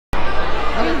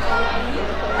All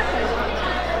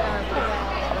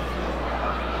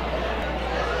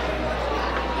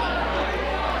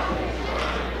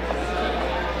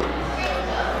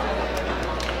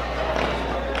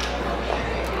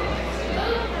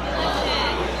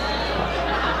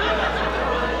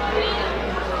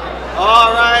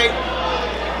right.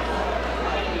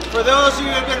 For those of you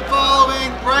who have been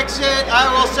following Brexit, I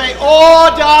will say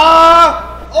order!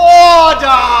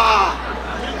 Order!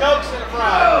 2 Cokes and a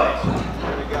fries.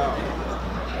 There we go.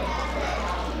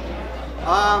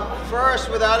 First,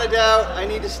 without a doubt, I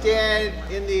need to stand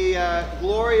in the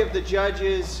glory of the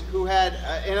judges who had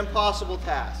an impossible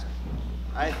task.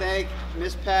 I thank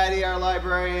Miss Patty, our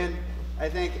librarian. I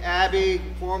thank Abby,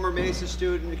 former Mesa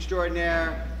student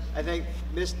extraordinaire. I thank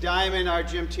Miss Diamond, our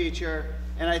gym teacher,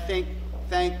 and I thank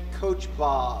Coach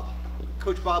Bob.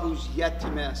 Coach Bob, who's yet to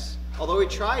miss, although he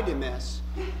tried to miss,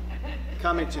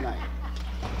 coming tonight.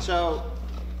 So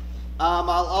I'll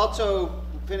also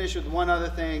finish with one other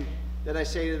thing that I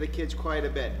say to the kids quite a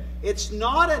bit. It's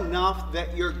not enough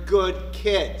that you're good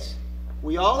kids.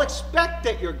 We all expect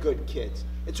that you're good kids.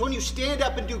 It's when you stand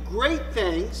up and do great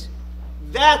things,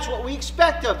 that's what we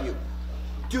expect of you.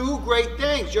 Do great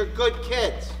things. You're good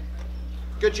kids.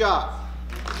 Good job.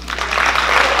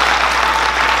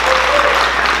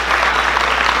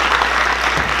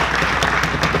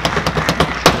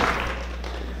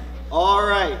 All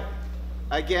right.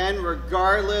 Again,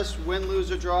 regardless, win,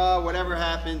 lose, or draw, whatever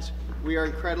happens, we are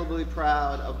incredibly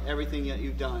proud of everything that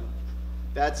you've done.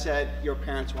 That said, your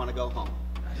parents want to go home.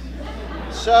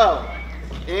 So,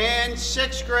 in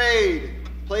 6th grade,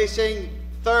 placing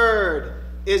 3rd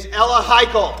is Ella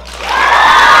Heichel.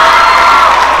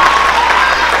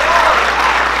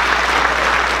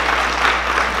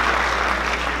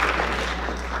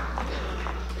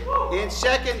 In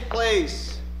 2nd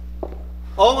place,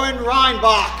 Owen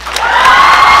Reinbach.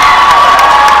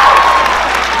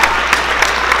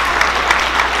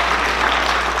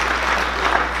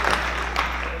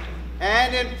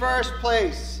 And in 1st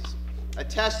place, a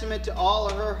testament to all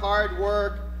of her hard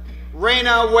work,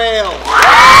 Raina Wales.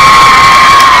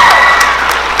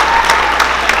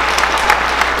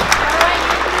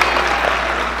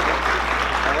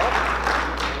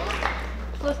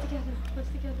 Close together, close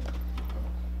together.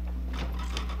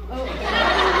 Oh.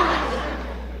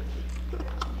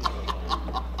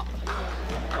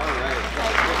 All right.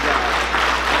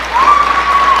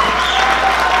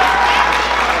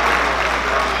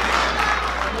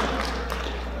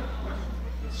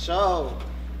 So,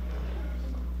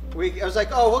 I was like,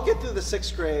 oh, we'll get through the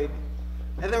 6th grade.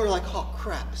 And then we're like, oh,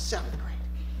 crap, 7th grade.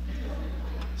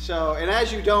 So, and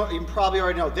as you probably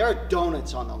already know, there are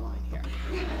donuts on the line here.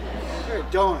 There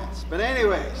are donuts. But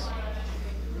anyways,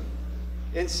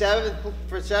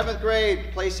 for 7th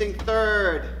grade, placing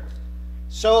 3rd,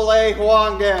 Soleil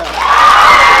Huangdale.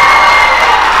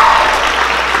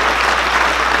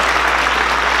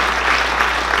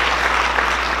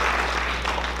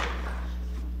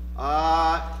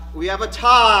 We have a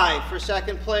tie for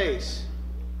 2nd place.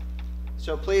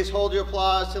 So please hold your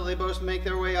applause till they both make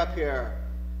their way up here.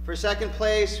 For 2nd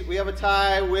place, we have a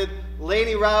tie with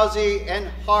Lainey Rousey and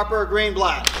Harper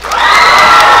Greenblatt.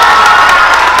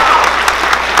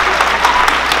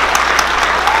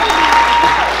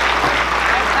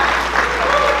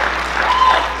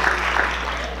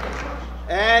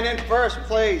 And in 1st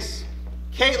place,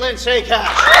 Caitlin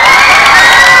Sakash.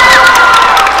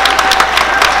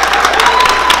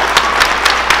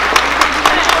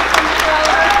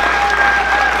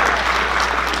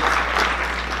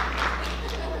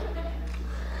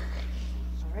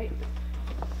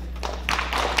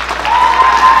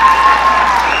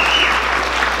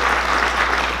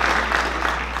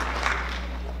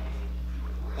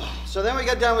 So then we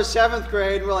got done with 7th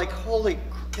grade, and we're like, holy,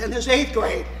 and there's 8th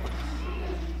grade.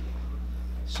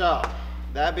 So,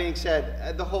 that being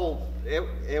said,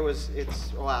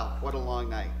 wow, what a long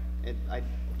night.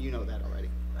 You know that already.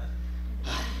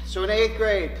 So in 8th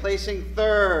grade, placing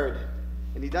 3rd,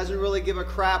 and he doesn't really give a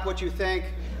crap what you think,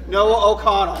 Noah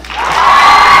O'Connell.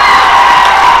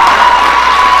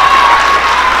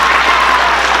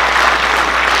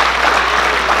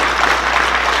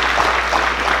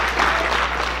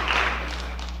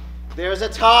 There's a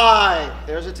tie.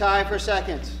 There's a tie for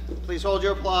 2nd. Please hold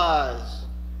your applause.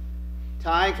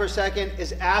 Tying for 2nd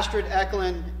is Astrid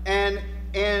Eklund and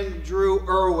Andrew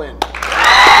Irwin.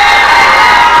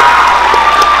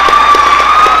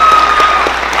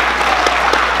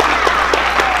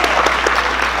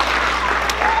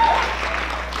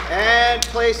 And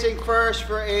placing 1st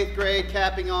for 8th grade,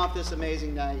 capping off this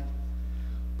amazing night,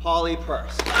 Polly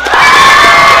Purse.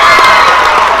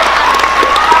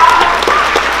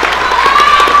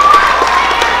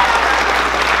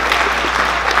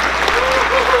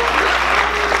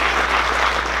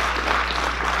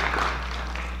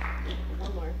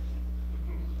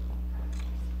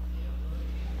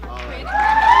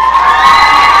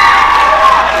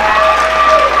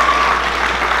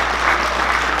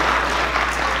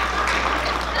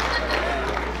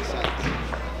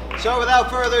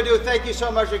 further ado, thank you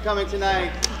so much for coming tonight.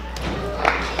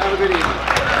 Have a good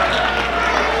evening.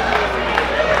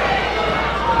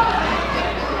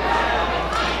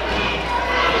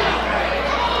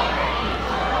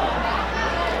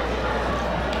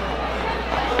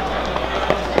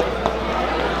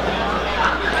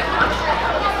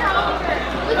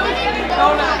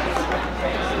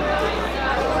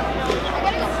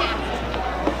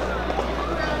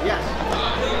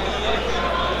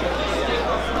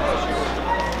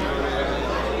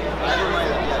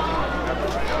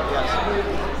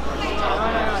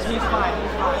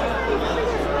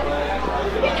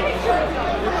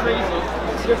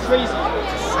 You're crazy.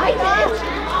 I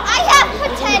have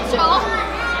potential.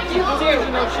 You do.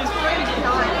 You know, she's crazy.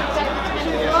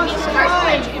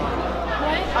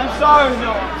 I'm sorry,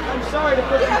 Noah. I'm sorry to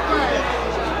put you through.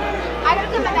 I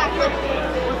don't come back with me.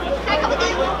 I come back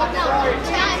with me.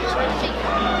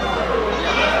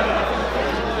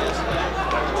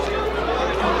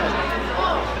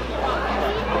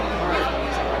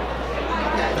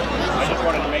 I just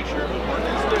wanted to make sure it was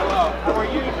working. How are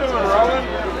you doing,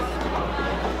 Rowan?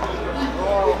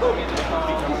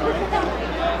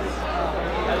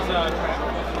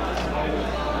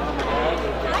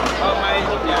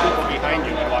 Behind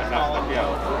you,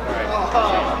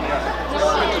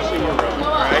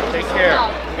 All right, take care.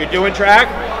 You're doing track?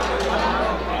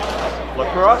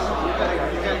 Lacrosse?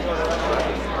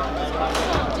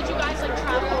 Did you guys like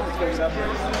travel?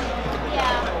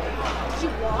 Yeah. Did you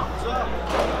walk?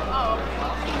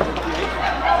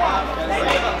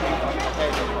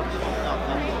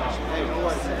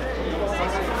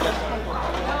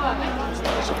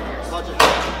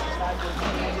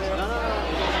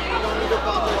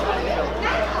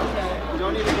 You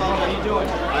don't need a call. How you doing?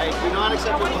 I do not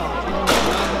accept your call.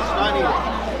 It's not needed.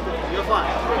 You're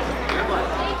fine. You're fine.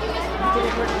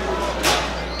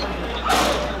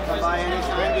 Come by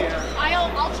anytime, dear.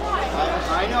 I'll try.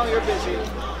 I know you're busy.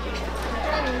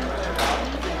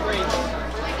 Great.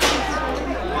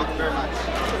 Thank you very much.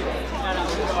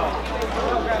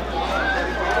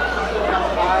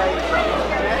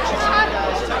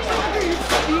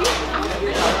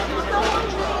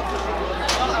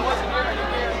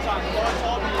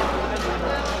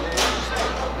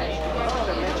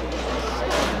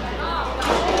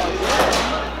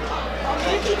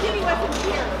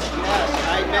 Yes,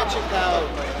 I mentioned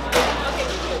how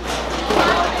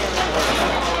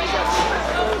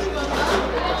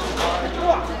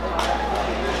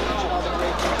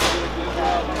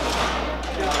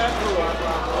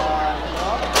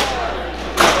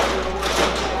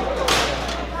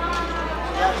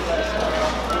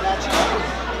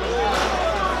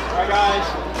Alright guys,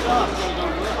 what's up?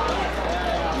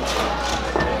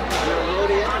 You're a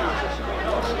roadie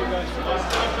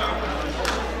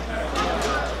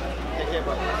Take care,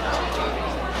 buddy.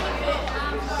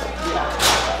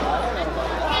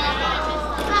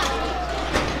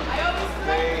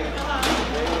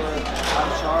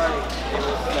 I'm sorry.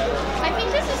 I think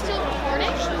this is still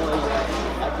recording.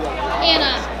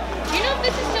 Anna, do you know if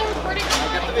this is still recording? I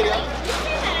got the video.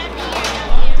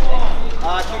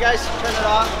 Can you guys turn it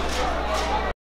off?